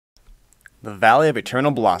the Valley of Eternal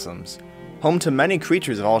Blossoms, home to many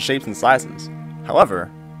creatures of all shapes and sizes.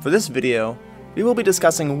 However, for this video, we will be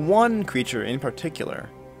discussing one creature in particular,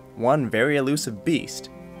 one very elusive beast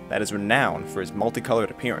that is renowned for its multicolored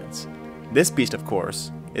appearance. This beast, of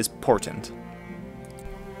course, is Portent.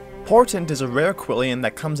 Portent is a rare Quillian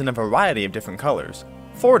that comes in a variety of different colors,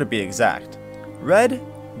 4 to be exact: red,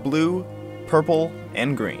 blue, purple,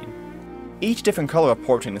 and green. Each different color of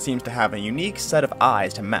Portent seems to have a unique set of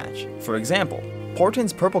eyes to match. For example,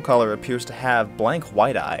 Portent's purple color appears to have blank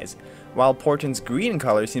white eyes, while Portent's green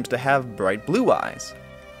color seems to have bright blue eyes.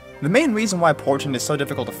 The main reason why Portent is so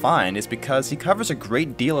difficult to find is because he covers a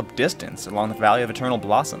great deal of distance along the Valley of Eternal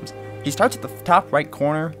Blossoms. He starts at the top right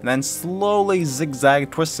corner, and then slowly zigzag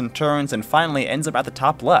twists and turns, and finally ends up at the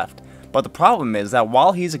top left. But the problem is that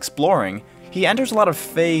while he's exploring, he enters a lot of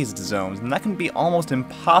phased zones, and that can be almost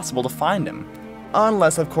impossible to find him.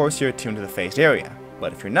 Unless, of course, you're attuned to the phased area.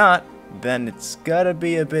 But if you're not, then it's gotta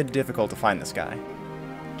be a bit difficult to find this guy.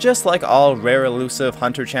 Just like all rare elusive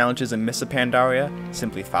hunter challenges in Mists of Pandaria,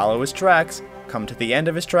 simply follow his tracks, come to the end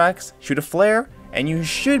of his tracks, shoot a flare, and you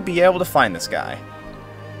should be able to find this guy.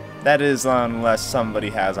 That is, unless somebody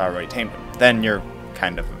has already tamed him. Then you're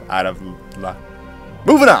kind of out of luck.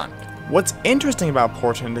 Moving on! What's interesting about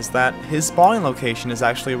Portent is that his spawning location is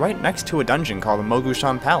actually right next to a dungeon called the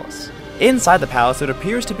Mogushan Palace. Inside the palace, it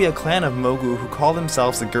appears to be a clan of Mogu who call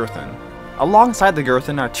themselves the Girthan. Alongside the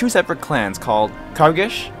Girthan are 2 separate clans called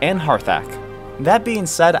Kargish and Harthak. That being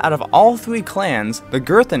said, out of all 3 clans, the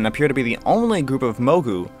Girthan appear to be the only group of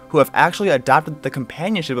Mogu who have actually adopted the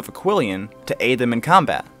companionship of a Quillian to aid them in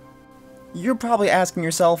combat. You're probably asking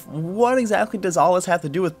yourself, what exactly does all this have to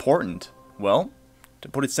do with Portent? Well, to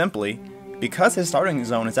put it simply, because his starting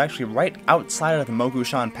zone is actually right outside of the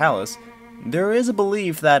Mogushan Palace, there is a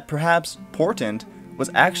belief that perhaps Portent was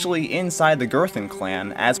actually inside the Girthan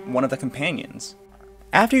clan as one of the companions.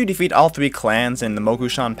 After you defeat all 3 clans in the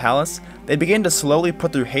Mogushan Palace, they begin to slowly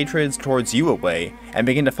put their hatreds towards you away and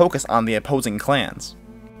begin to focus on the opposing clans.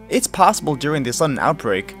 It's possible during the sudden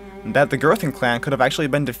outbreak that the Girthan clan could have actually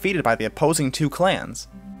been defeated by the opposing 2 clans.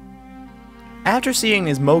 After seeing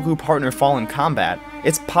his Mogu partner fall in combat,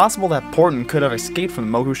 it's possible that Portent could have escaped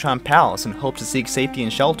from the Mogushan Palace and hoped to seek safety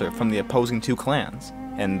and shelter from the opposing 2 clans,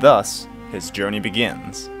 and thus, his journey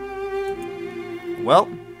begins. Well,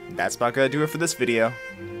 that's about gonna do it for this video.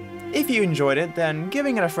 If you enjoyed it, then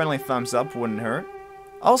giving it a friendly thumbs up wouldn't hurt.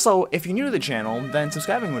 Also, if you're new to the channel, then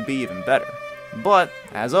subscribing would be even better. But,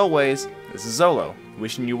 as always, this is Zolo,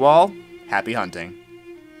 wishing you all happy hunting.